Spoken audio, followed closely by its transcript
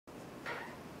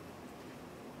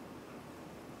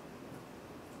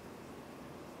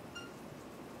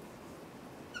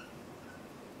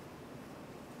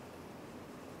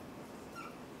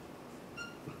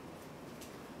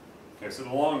so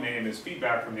the long name is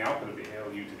feedback from the output of the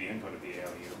ALU to the input of the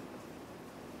ALU.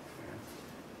 Okay.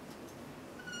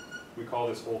 We call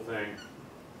this whole thing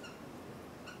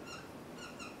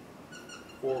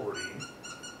forwarding.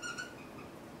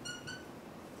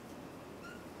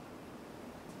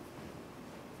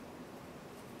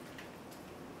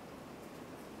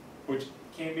 Which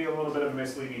can be a little bit of a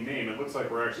misleading name. It looks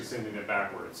like we're actually sending it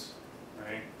backwards,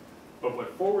 right? But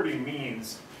what forwarding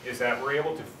means is that we're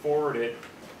able to forward it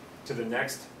to the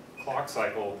next clock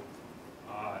cycle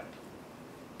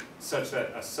such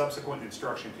that a subsequent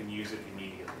instruction can use it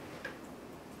immediately.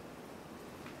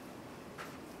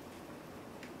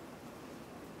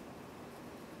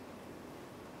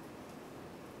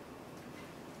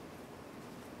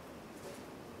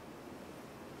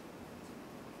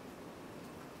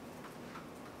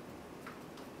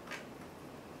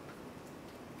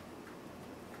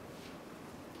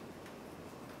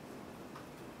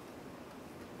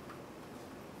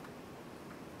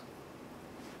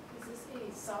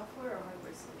 Software or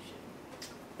hardware solution?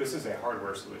 This is a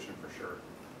hardware solution for sure.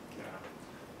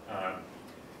 Yeah.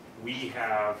 We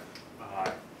have,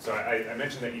 so I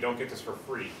mentioned that you don't get this for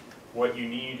free. What you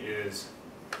need is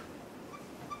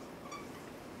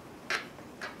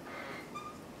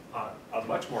a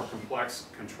much more complex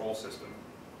control system.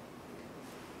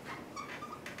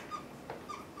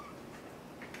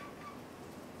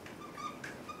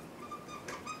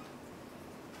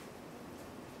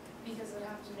 Because it would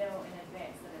have to know in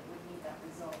advance that it would need that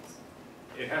result.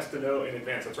 It has to know in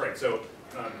advance, that's right. So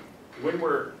when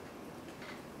we're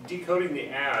decoding the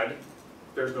add,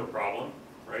 there's no problem,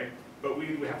 right? But we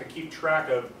have to keep track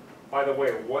of, by the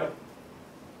way, what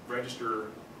register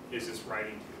is this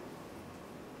writing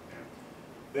to? Okay.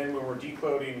 Then when we're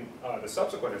decoding the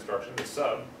subsequent instruction, the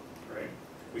sub, right?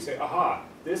 We say, aha,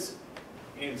 this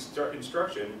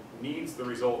instruction needs the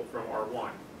result from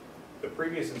R1. The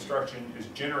previous instruction is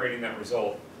generating that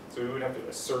result, so we would have to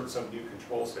assert some new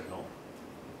control signal.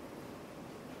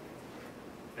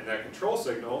 And that control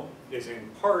signal is in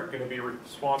part going to be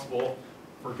responsible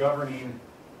for governing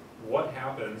what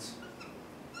happens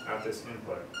at this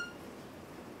input.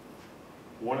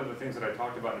 One of the things that I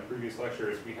talked about in the previous lecture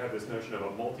is we had this notion of a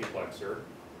multiplexer.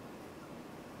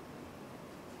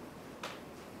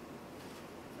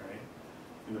 Right?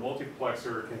 And the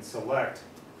multiplexer can select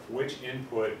which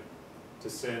input to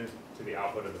send to the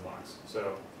output of the box.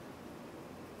 So,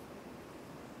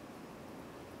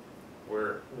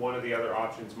 where one of the other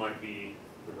options might be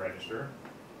the register,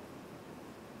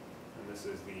 and this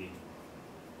is the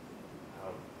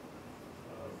out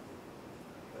of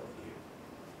LU.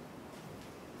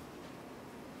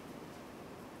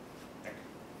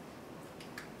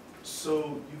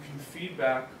 So you can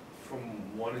feedback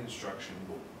from one instruction,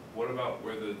 but what about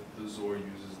where the XOR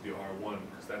uses the R1,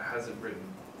 because that hasn't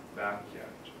written back yet?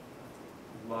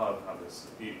 Love how this,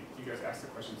 you guys ask the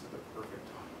questions at the perfect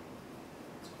time.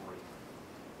 It's great.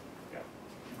 Yeah,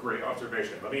 great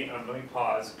observation. Let me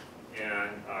pause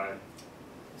and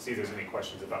see if there's any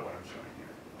questions about what I'm showing here.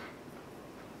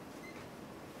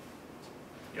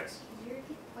 Yes? Could you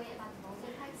repeat the point about the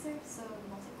multiplexer? So the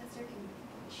multiplexer can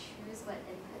choose what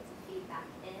input to feed back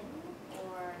in,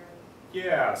 or?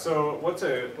 Yeah, so what's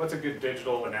a good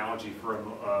digital analogy for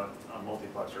a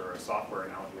multiplexer, or a software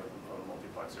analogy of a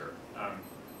multiplexer?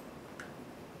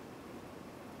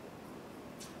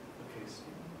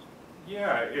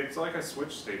 Yeah, it's like a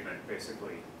switch statement,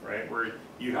 basically, right? Where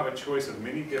you have a choice of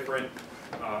many different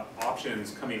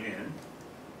options coming in.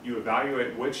 You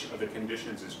evaluate which of the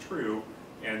conditions is true,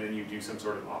 and then you do some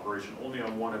sort of operation only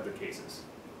on one of the cases.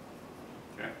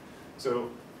 Okay? So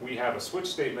we have a switch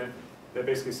statement that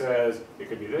basically says it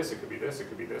could be this, it could be this, it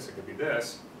could be this, it could be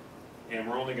this, and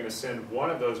we're only going to send one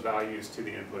of those values to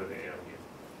the input of the ALU.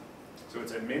 So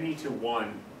it's a many to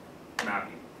one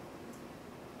mapping.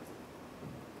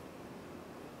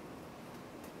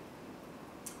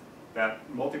 That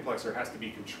multiplexer has to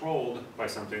be controlled by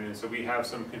something, and so we have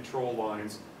some control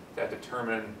lines that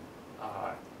determine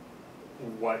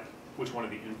which one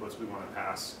of the inputs we want to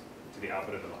pass to the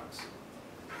output of the box.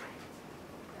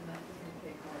 And that doesn't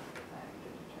take much time to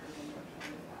determine which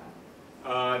one to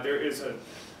pass? There is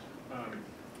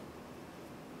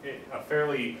a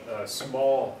fairly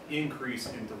small increase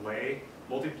in delay.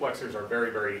 Multiplexers are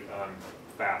very, very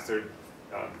fast. They're,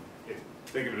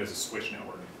 think of it as a switch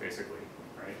network, basically,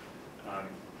 right?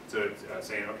 So it's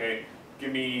saying, okay,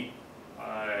 give me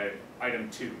item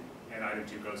 2, and item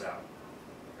 2 goes out.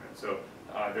 Okay, so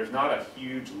there's not a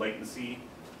huge latency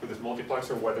for this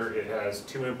multiplexer, whether it has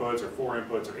 2 inputs or 4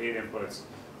 inputs or 8 inputs.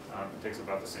 It takes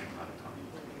about the same amount of time.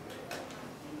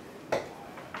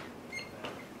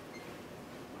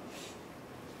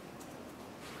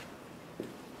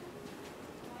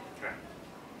 Okay,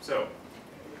 so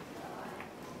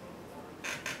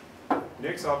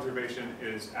Nick's observation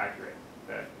is accurate,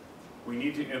 that we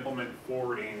need to implement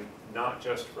forwarding not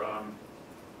just from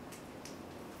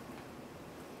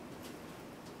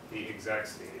the exec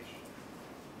stage.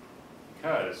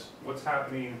 Because what's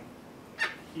happening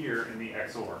here in the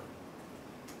XOR?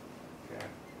 Okay.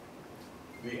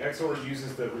 The XOR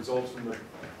uses the results from the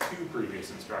two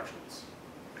previous instructions.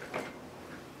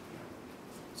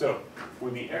 So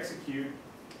when the execute,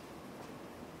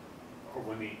 or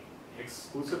when the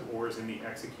exclusive OR is in the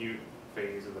execute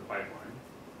phase of the pipeline,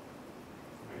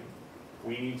 right,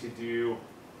 we need to do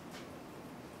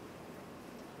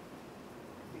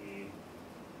the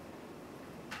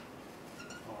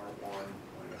R1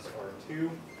 minus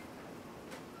R2.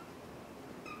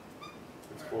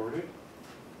 Let's forward it.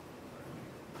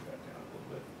 Move that down a little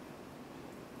bit.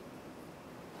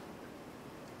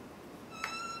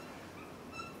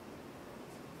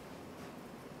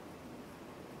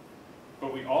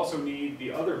 But we also need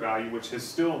the other value, which has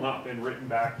still not been written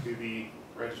back to the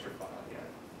register file yet.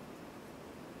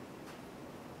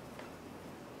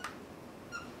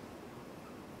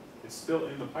 It's still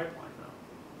in the pipeline though.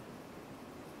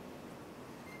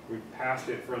 We've passed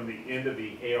it from the end of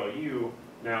the ALU,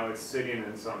 now it's sitting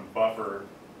in some buffer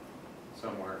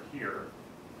somewhere here,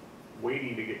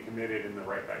 waiting to get committed in the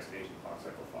write back stage of clock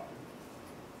cycle 5.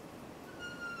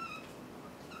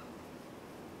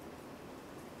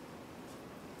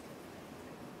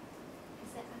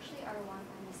 Is it actually R1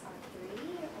 minus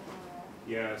R3 or?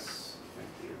 Yes, thank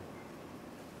you.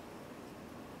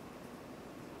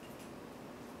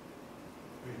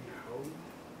 Wait, how?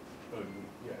 Oh,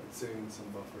 yeah, it's sitting in some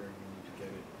buffer and we need to get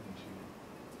it into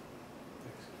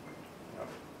execute. Yep.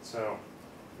 So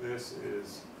this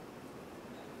is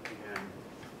in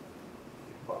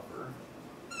the buffer.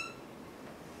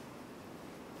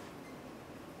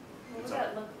 What would It's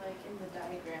that look like in the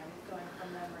diagram, going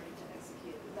from memory to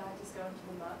execute? Would that just go into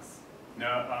the mux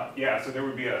No, yeah, so there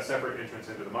would be a separate entrance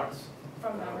into the mux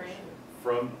from memory?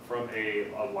 from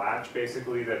a latch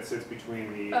basically that sits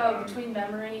between the Oh, between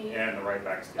memory? and the write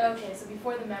back stage. Okay, so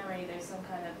before the memory, there's some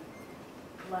kind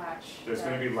of latch. There's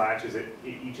going to be latches at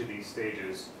each of these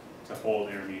stages to hold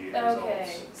intermediate Okay,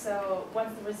 results. so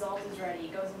once the result is ready,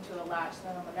 it goes into a latch,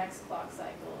 then on the next clock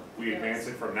cycle. We advance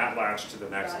it from that latch to the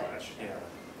next Got it. latch. Yeah.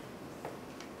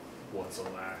 What's a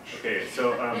latch? Okay,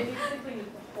 so It basically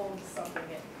holds something,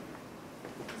 it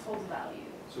just holds value.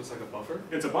 So it's like a buffer?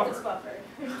 it's a It's buffer. buffered.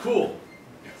 Cool.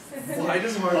 Why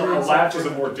does A hardware and latch is a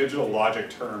software? more digital logic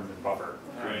term than buffer.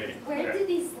 Right. Where Okay. do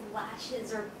these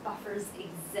latches or buffers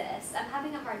exist? I'm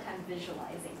having a hard time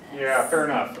visualizing this. Yeah, fair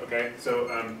enough, okay, so,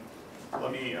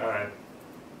 let me,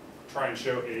 try and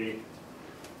show a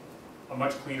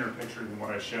much cleaner picture than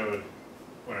what I showed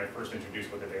when I first introduced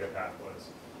what the data path was.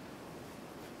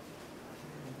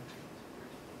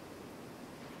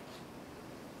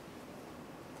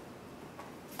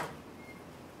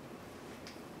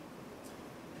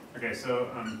 Okay, so,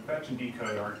 fetch and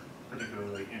decode aren't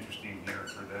particularly interesting here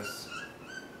for this.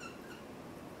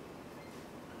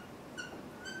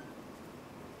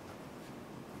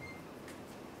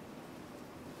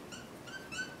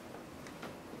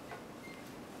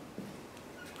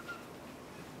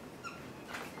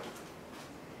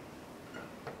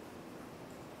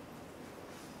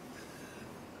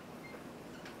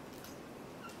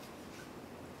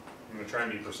 I'm going to try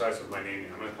and be precise with my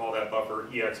naming. I'm going to call that buffer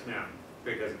EXMEM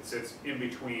because it sits in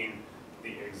between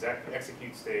the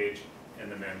execute stage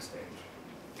and the mem stage.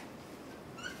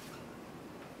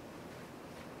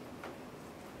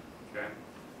 Okay.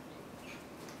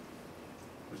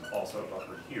 There's also a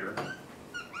buffer here.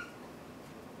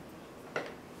 That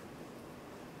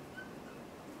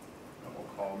we'll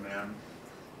call mem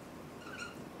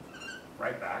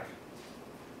right back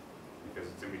because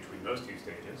it's in between those two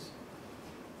stages.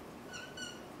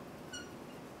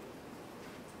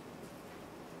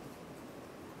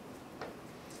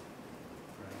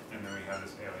 And then we have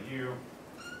this ALU.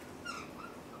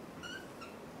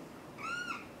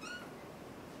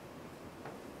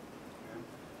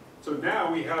 So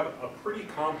now we have a pretty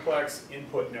complex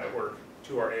input network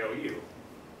to our ALU.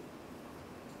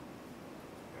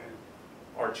 Okay.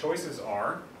 Our choices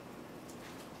are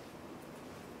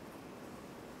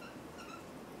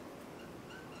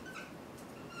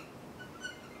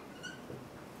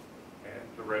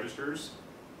the registers.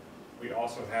 We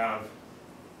also have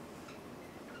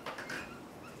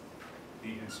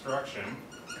the instruction,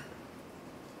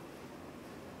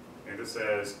 and it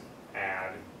says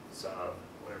add, sub,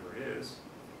 whatever it is.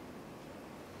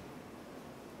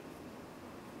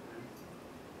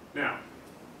 Now,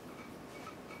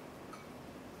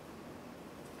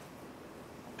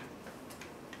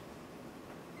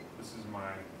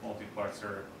 my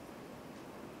multiplexer,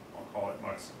 I'll call it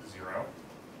mux 0.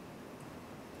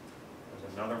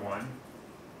 There's another one.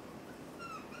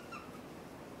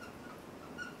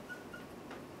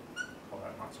 Call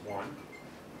that mux 1.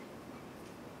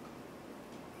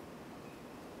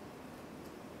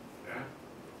 Yeah.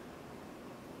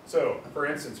 So, for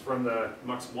instance, from the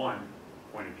mux 1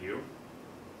 point of view,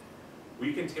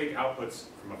 we can take outputs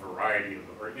from a variety of,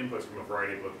 or inputs from a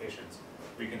variety of locations.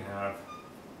 We can have,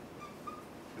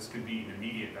 this could be an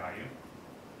immediate value.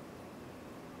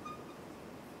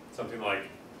 Something like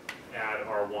add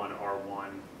R1,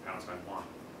 R1, #1,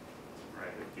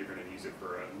 right? If you're gonna use it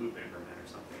for a loop increment or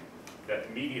something. That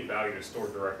immediate value is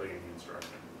stored directly in the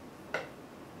instruction.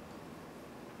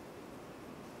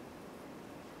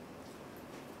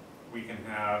 We can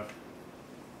have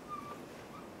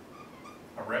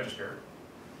a register.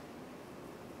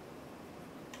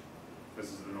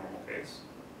 This is the normal case,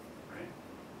 right?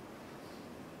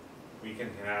 We can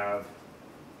have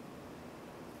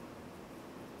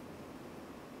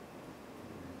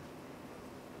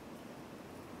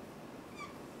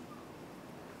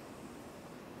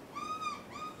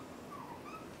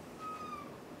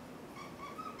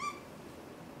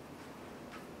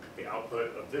the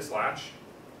output of this latch,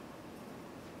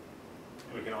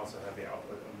 and we can also have the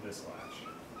output of this latch.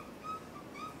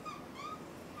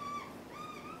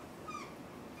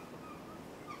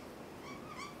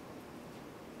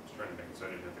 Just trying to make it so I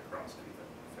didn't have to cross anything,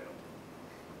 it failed.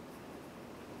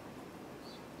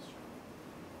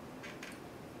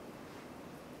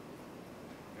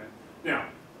 Okay. Now,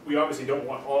 we obviously don't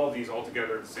want all of these all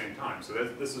together at the same time, so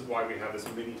this is why we have this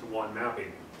many to one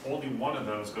mapping. Only one of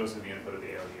those goes in the input of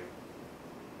the ALU.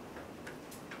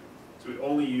 So we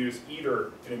only use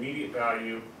either an immediate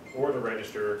value or the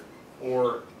register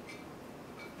or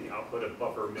the output of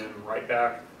buffer min write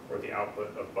back or the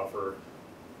output of buffer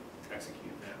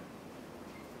execute min.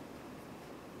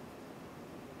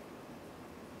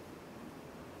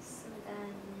 So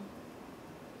then,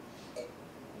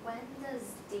 when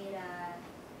does data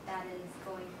that is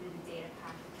going through the data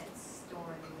packet get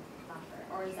stored in the buffer?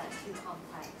 Or is that too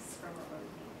complex for what we're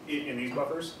looking In these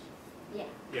buffers? at? Yeah.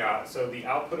 Yeah, so the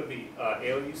output of the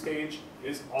ALU stage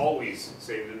is always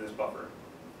saved in this buffer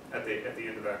at the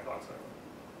end of that clock cycle.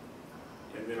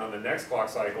 And then on the next clock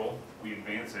cycle, we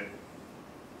advance it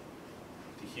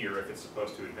to here if it's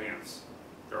supposed to advance.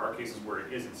 There are cases where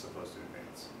it isn't supposed to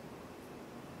advance.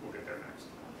 We'll get there next.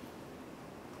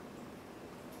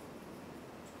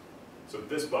 So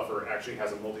this buffer actually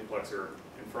has a multiplexer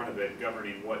in front of it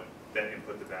governing what that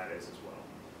input to that is as well.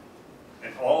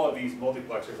 And all of these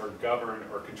multiplexers are governed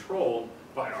or controlled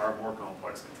by our more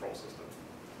complex control system.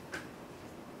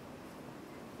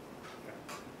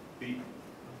 Okay.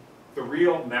 The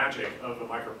real magic of the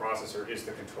microprocessor is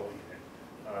the control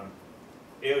unit.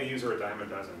 ALUs are a dime a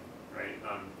dozen, right?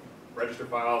 Register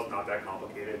files, not that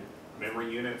complicated.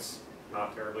 Memory units,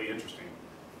 not terribly interesting.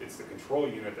 It's the control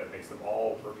unit that makes them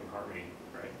all work in harmony,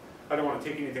 right? I don't want to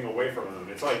take anything away from them.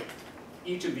 It's like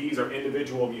each of these are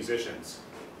individual musicians,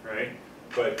 right?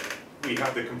 But we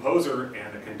have the composer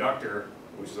and the conductor,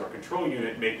 which is our control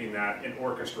unit, making that an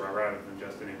orchestra rather than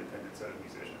just an independent set of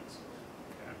musicians.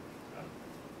 Okay.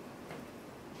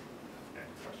 Okay,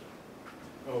 question.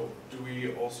 Oh, do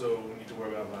we also need to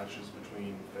worry about latches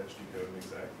between fetch, decode, and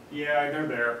exec? Yeah, they're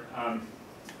there.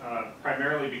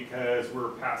 Primarily because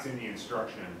we're passing the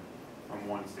instruction from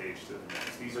one stage to the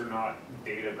next. These are not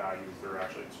data values, they're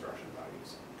actually instruction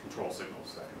values. Control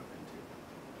signals, that kind of thing too.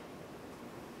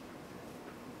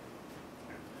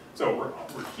 Okay. So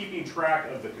we're keeping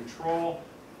track of the control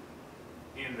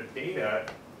and the data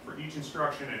for each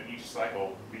instruction and each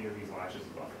cycle via these latches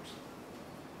and buffers.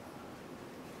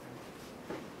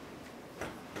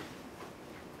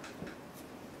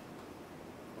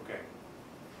 Okay.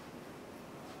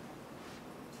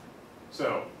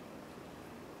 So,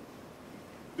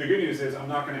 the good news is I'm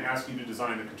not going to ask you to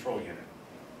design the control unit.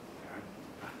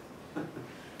 Okay?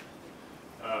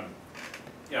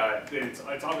 Yeah,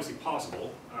 it's obviously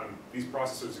possible. These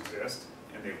processors exist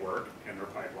and they work and they're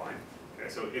pipeline. Okay,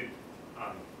 so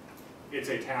it's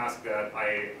a task that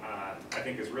I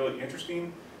think is really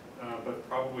interesting, but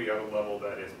probably at a level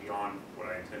that is beyond what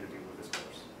I intend to do with this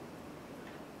course.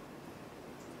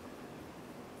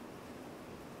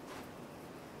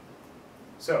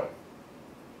 So,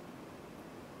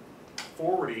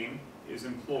 forwarding is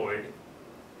employed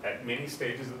at many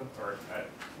stages of the, or at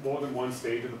more than one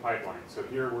stage of the pipeline. So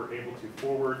here we're able to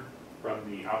forward from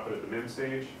the output of the MEM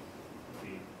stage,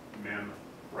 the MEM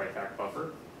write back buffer.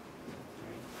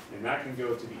 Okay. And that can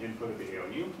go to the input of the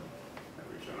ALU that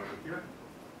we've shown over here.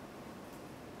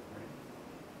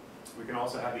 we can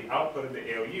also have the output of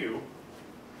the ALU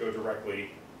go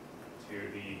directly to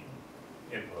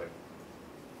the input.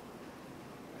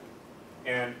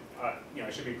 And, I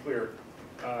should be clear,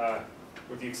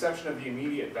 with the exception of the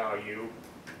immediate value,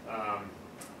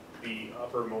 the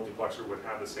upper multiplexer would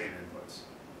have the same inputs.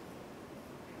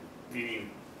 Meaning,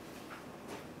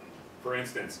 for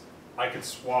instance, I could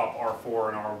swap R4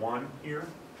 and R1 here,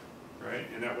 right?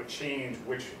 And that would change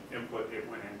which input it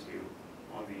went into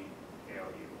on the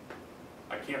ALU.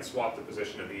 I can't swap the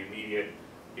position of the immediate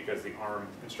because the ARM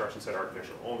instruction set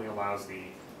architecture only allows the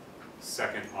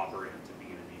second operand to be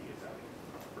an immediate value,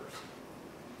 not first.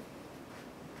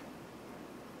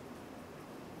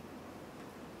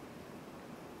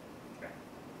 Okay.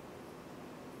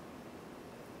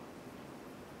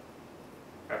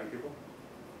 Happy people?